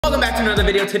Welcome back to another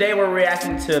video. Today we're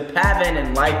reacting to Pavin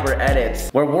and LIPER edits,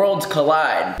 where worlds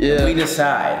collide. Yeah. We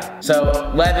decide.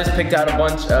 So Lev has picked out a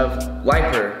bunch of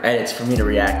LIPER edits for me to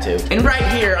react to. And right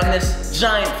here on this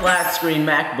giant flat screen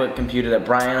MacBook computer that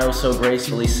Brian oh so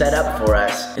gracefully set up for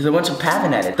us is a bunch of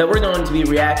Pavin edits that we're going to be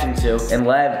reacting to, and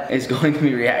Lev is going to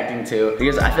be reacting to,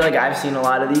 because I feel like I've seen a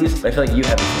lot of these, but I feel like you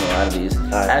haven't seen a lot of these.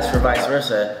 As for vice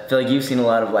versa, I feel like you've seen a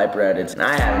lot of LIPER edits, and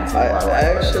I haven't seen a lot of LIPER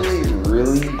edits. I actually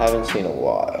really haven't seen a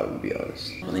lot, to be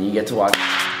honest. Well, then you get to watch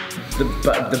the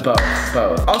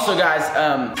both. Also, guys,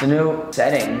 it's a new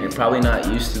setting. You're probably not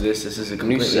used to this. This is a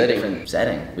completely different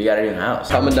setting. We got a new house.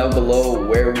 Comment down below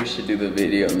where we should do the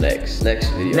video next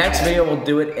video. Next video, we'll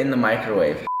do it in the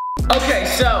microwave. Okay,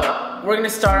 so we're gonna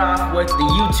start off with the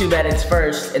YouTube edits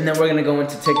first, and then we're gonna go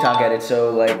into TikTok edits.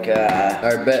 So like,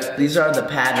 alright, bet. These are the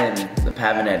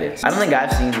Pavin edits. I don't think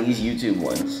I've seen these YouTube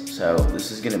ones, so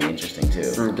this is gonna be interesting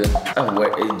too. Okay. Oh,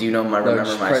 wait, do you know remember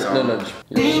my song? No,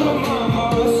 your song.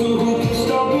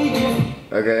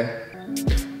 Okay.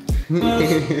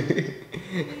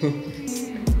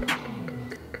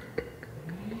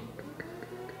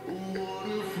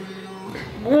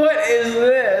 What is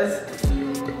this?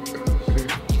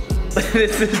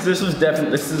 This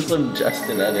is some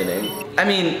Justin editing. I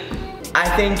mean, I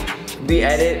think the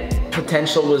edit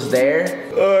potential was there,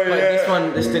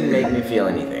 but this didn't make me feel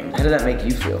anything. How did that make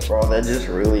you feel? Bro, that just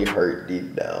really hurt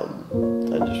deep down.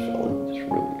 I just felt like it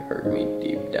just really hurt me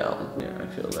deep down. Yeah, I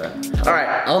feel that. All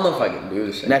right, I don't know if I can do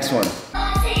this. Next one.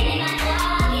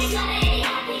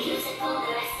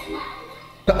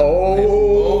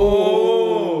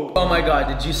 Oh my God,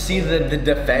 did you see the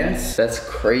defense? That's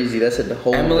crazy, that's a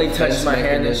whole Emily touched my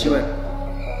hand and she went.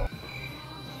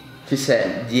 She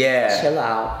said, yeah. Chill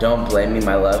out. Don't blame me,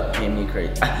 my love made me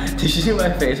crazy. Did you see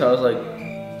my face? I was like,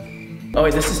 oh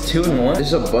wait, this is 2 in 1? This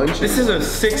is a bunch. This is a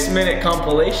 6-minute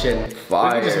compilation.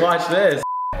 Fire. We can just watch this.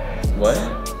 What?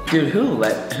 Dude, who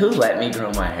let me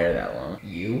grow my hair that long?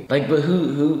 You? Like, but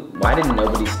why didn't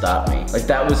nobody stop me? Like,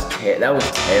 that was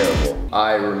terrible.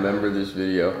 I remember this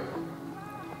video.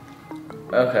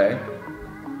 Okay.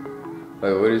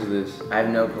 Wait, what is this? I have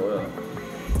no clue.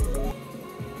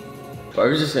 I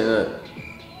was just saying that.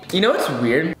 You know what's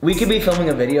weird? We could be filming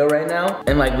a video right now,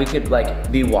 and like we could like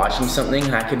be watching something,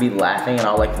 and I could be laughing, and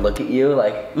I'll like look at you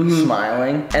like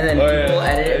smiling, and then people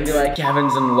edit it and be like,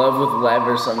 Gavin's in love with Lev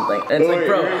or something. And it's like,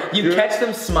 bro, you catch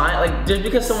them smile, like just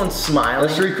because someone's smiling.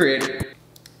 Let's recreate it.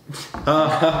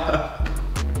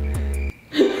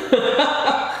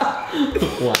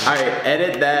 Alright,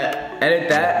 edit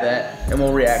that, and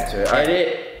we'll react to it.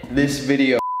 Edit this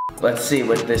video. Let's see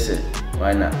what this is.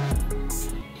 Why not?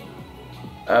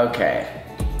 Okay.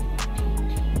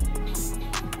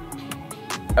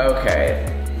 Okay.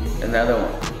 Another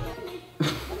one.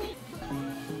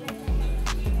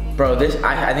 Bro,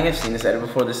 I think I've seen this edit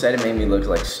before. This edit made me look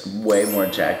like way more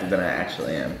attractive than I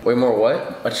actually am. Way more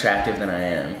what? Attractive than I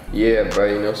am. Yeah, bro,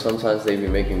 you know, sometimes they be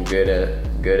making good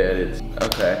edits.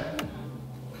 Okay.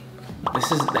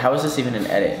 How is this even an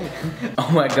edit?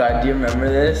 Oh my God, do you remember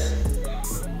this?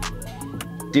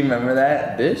 Do you remember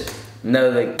that? This?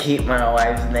 No, the keep my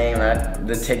wife's name at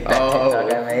the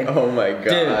TikTok I made. Oh my God.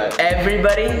 Dude,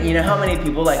 everybody, you know how many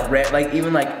people like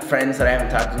even like friends that I haven't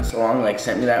talked to in so long like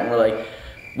sent me that and were like,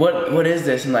 what is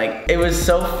this? And like, it was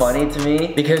so funny to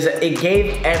me because it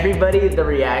gave everybody the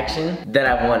reaction that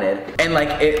I wanted. And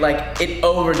it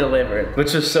over delivered,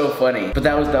 which was so funny. But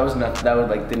that was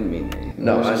didn't mean anything.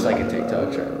 No, it was just like a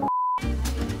TikTok trend.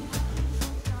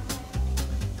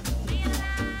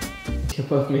 You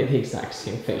both made the exact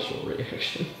same facial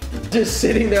reaction. Just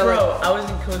sitting there. Bro, I was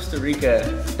in Costa Rica.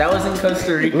 That was in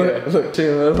Costa Rica. Look,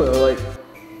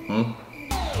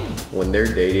 when they're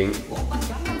dating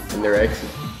and their ex.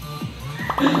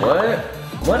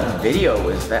 What video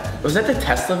was that? Was that the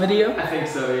Tesla video? I think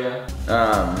so, yeah.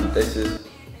 This is...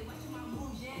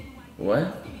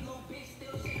 What?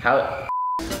 How...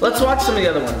 Let's watch some of the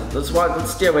other ones.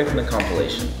 Let's stay away from the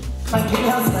compilation.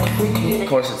 Of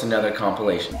course, it's another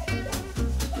compilation.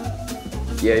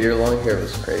 Yeah, your long hair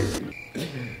was crazy.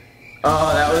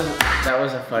 Oh, that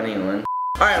was a funny one.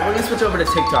 All right, we're gonna switch over to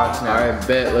TikToks now. All right,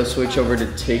 bet. Let's switch over to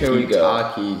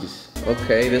TikToks.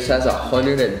 Okay, this has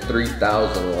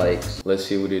 103,000 likes. Let's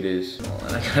see what it is. Oh,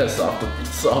 and I gotta solve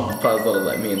the puzzle to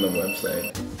let me in the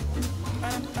website.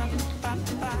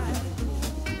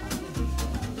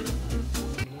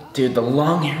 Dude, the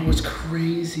long hair was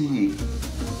crazy.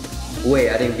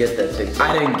 Wait, I didn't get that TikTok.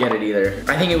 I didn't get it either.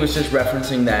 I think it was just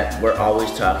referencing that we're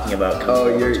always talking about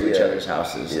coming over to each other's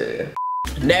houses. Yeah.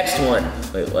 Next one.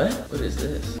 Wait, what? What is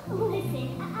this?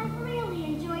 Listen, I've really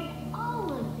enjoyed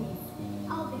all of this.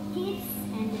 All the gifts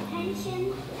and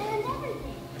attention and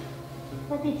everything.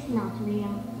 but it's not real.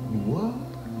 What?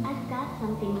 I've got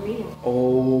something real.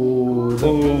 Oh, the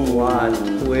plot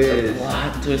twist. The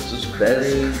plot twist was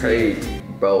That's crazy.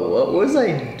 Bro, what was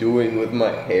I doing with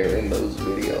my hair in those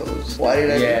videos? Why did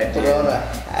I put on a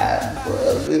hat,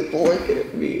 bro? Look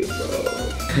at me, bro.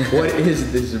 What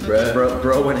is this, bro?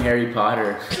 Bro and Harry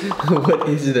Potter. What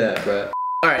is that, bro?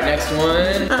 Alright, next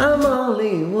one. I'm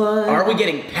only one. Are we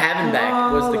getting Pavin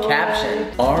back? Was the caption.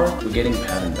 Are we getting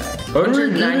Pavin back?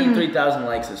 193,000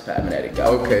 likes this Pavin edit got.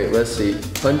 Okay, let's see.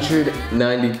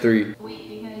 193. Wait,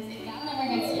 because if Gavin ever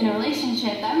gets in a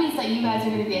relationship, that means that you guys are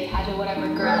going to be attached to whatever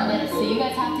girl it is. So you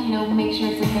guys have to, you know, make sure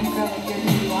it's a good girl that you're going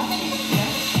to be watching, you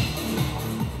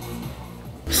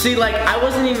know? See, like, I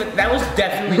wasn't even, that was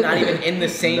definitely not even in the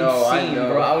same scene,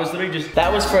 bro. I was literally just,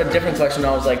 that was for a different question.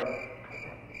 I was like,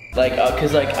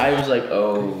 cause like, I was like,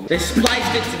 oh. They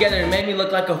spliced it together and made me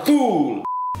look like a fool.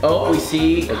 Oh, we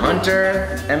see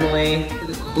Hunter, Emily.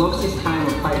 The closest time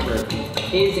of Piper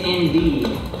is indeed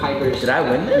Piper's. Did I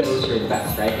win this? Closer to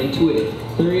best, right? Intuitive.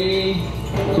 3, 2,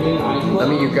 I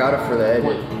mean, you got it for the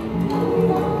edit.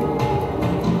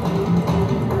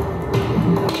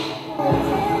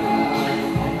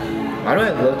 Why do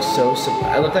I look so,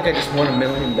 I look like I just won $1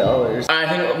 million. I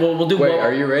think we'll do. Wait,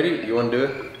 are you ready? You want to do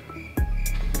it?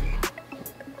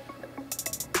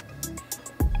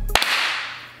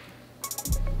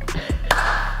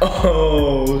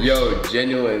 Oh. Yo,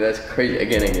 genuinely, that's crazy.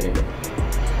 Again.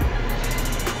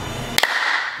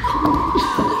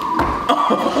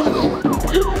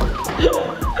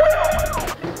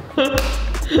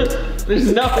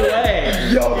 There's no way.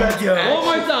 Yo, that's One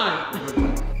more time.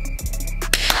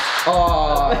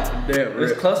 Oh, damn, It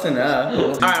was close enough.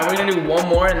 Alright, we're gonna do one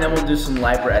more and then we'll do some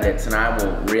LIPER edits and I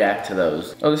will react to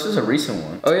those. Oh, this is a recent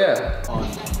one. Oh, yeah.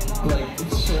 Like,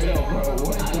 straight up, bro.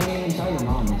 What? Don't even tell your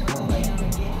mom. It's cool. Like,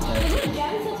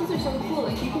 Gavin's tattoos are so cool,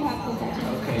 like you can have cool tattoos.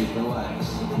 okay,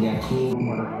 relax. Yeah, cool.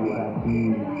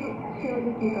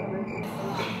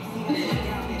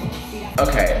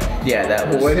 Okay, yeah, that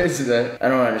was. What is that? I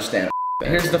don't understand.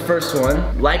 Here's the first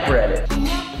one. LIPER edit.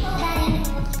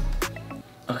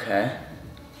 Okay.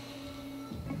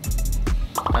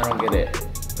 I don't get it.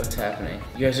 What's happening?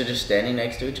 You guys are just standing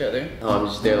next to each other? Oh, I'm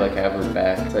just there like I have her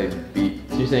back. It's like beat.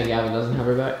 So you're saying Gavin doesn't have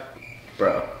her back?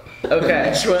 Bro. Okay. I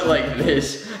just went like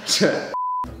this.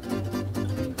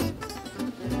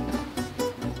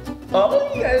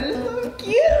 Oh, you guys are so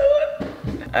cute.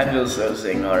 I feel so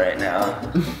single right now.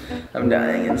 I'm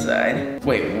dying inside.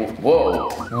 Wait, whoa.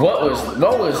 What is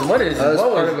That was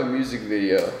part of a music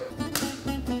video.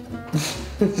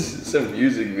 This is a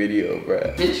music video,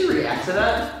 bruh. Did you react to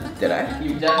that? Did I?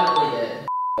 You definitely did.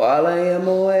 While I am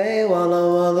away, while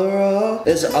I'm on the road.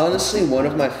 It's honestly one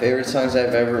of my favorite songs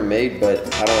I've ever made, but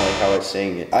I don't like how I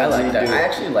sing it. I like that. I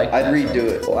actually like that. I'd redo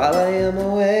it. While I am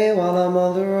away, while I'm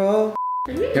on the road.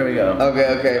 Here we go.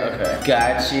 Okay.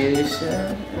 Got you.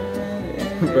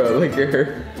 Bro, look at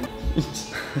her.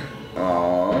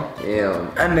 Aww. Damn.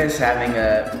 I miss having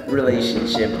a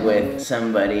relationship with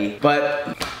somebody,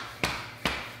 but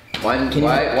Why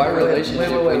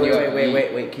relationship?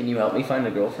 Wait. Can you help me find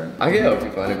a girlfriend? I can help you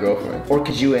find a girlfriend. Or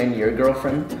could you and your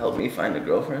girlfriend help me find a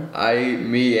girlfriend?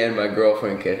 Me and my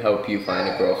girlfriend can help you find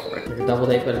a girlfriend. Like a double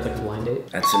date, but it's like a blind date.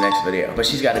 That's the next video. But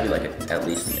she's got to be like at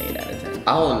least an 8 out of 10.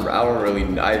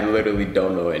 I literally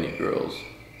don't know any girls.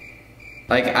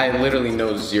 Like, I literally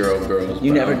know 0 girls.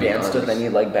 You never danced with any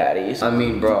like baddies? I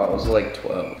mean, bro, I was like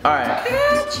 12. Alright.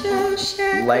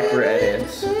 LIPER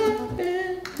edits.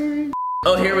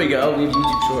 Oh, here we go. We have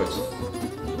YouTube Shorts.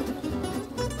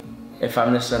 If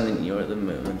I'm the sun, then you're the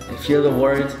moon. If you're the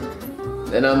words,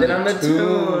 then I'm the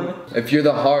tune. If you're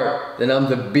the heart, then I'm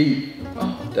the beat.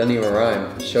 Oh, doesn't even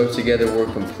rhyme. Show together, we're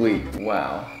complete.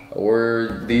 Wow.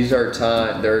 There are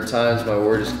times my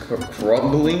word is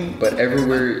crumbling, but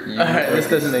everywhere you Alright, this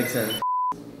doesn't make sense.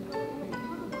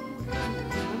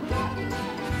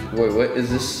 Wait, what is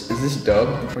this? Is this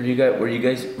dub? Were you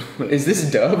guys? Is this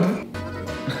dub?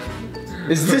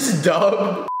 Is this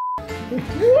dub?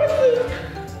 What the?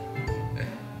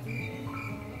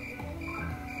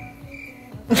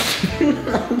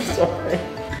 I'm sorry.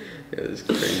 Yeah, that's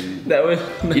crazy. That was.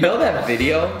 You know that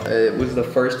video? It was the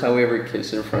first time we ever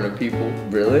kissed in front of people.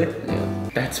 Really? Yeah.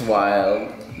 That's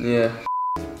wild. Yeah.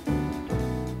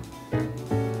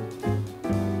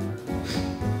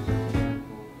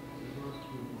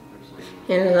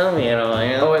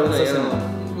 Oh wait, let's listen.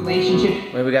 Relationship.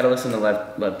 Wait, we gotta listen to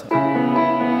left.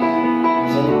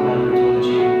 Has anyone ever told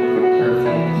you you're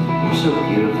perfect? You're so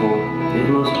beautiful. You're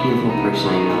the most beautiful person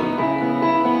I know.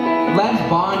 Lev's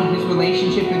bond, his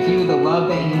relationship with you, the love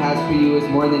that he has for you is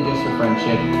more than just a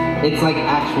friendship. It's like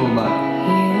actual love.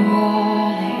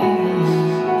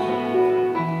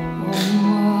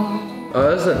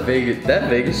 was a Vegas. That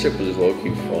Vegas trip was low-key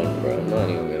fun, bro. I'm not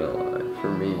even gonna lie. For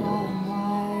me.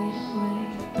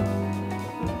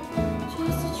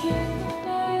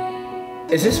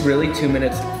 Is this really 2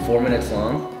 minutes, 4 minutes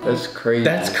long? That's crazy.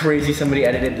 That's crazy. Somebody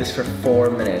edited this for 4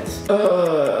 minutes.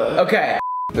 Okay.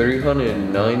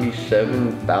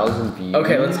 397,000 views.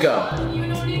 Okay, let's go.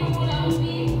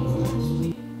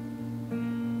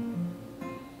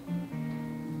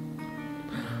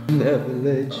 Never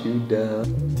let you down.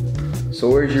 So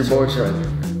where's your boyfriend?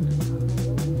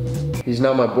 He's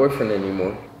not my boyfriend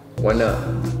anymore. Why not?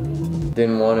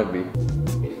 Didn't want to be.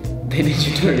 They did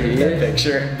you turn in that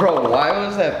picture? Bro, why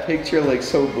was that picture like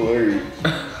so blurry?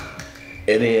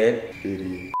 Idiot.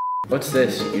 Idiot. What's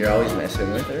this? You're always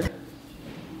messing with her?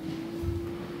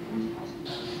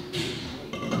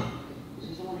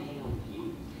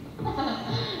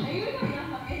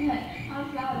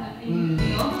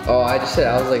 Oh, I just said,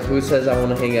 I was like, who says I want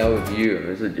to hang out with you?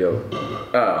 It's a joke.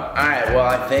 Oh, alright, well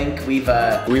I think we've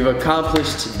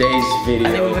accomplished today's video.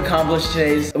 I think we've accomplished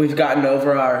today's, we've gotten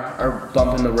over our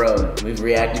bump in the road. We've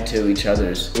reacted to each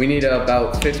other's. We need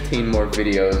about 15 more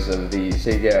videos of these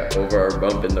to get over our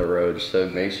bump in the road, so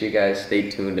make sure you guys stay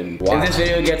tuned and watch. If this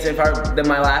video gets, then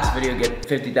my last video get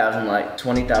 50,000 likes,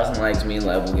 20,000 likes, me and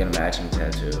Lev will get a matching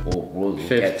tattoo. We'll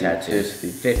get tattoos.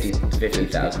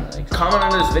 50,000 likes. Comment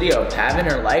on this video,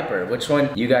 Pavin or LIPER, which one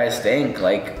you guys think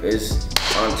is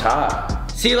on top?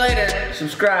 See you later.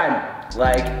 Subscribe,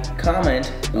 like,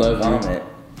 comment, Love you. comment.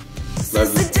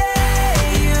 Love you.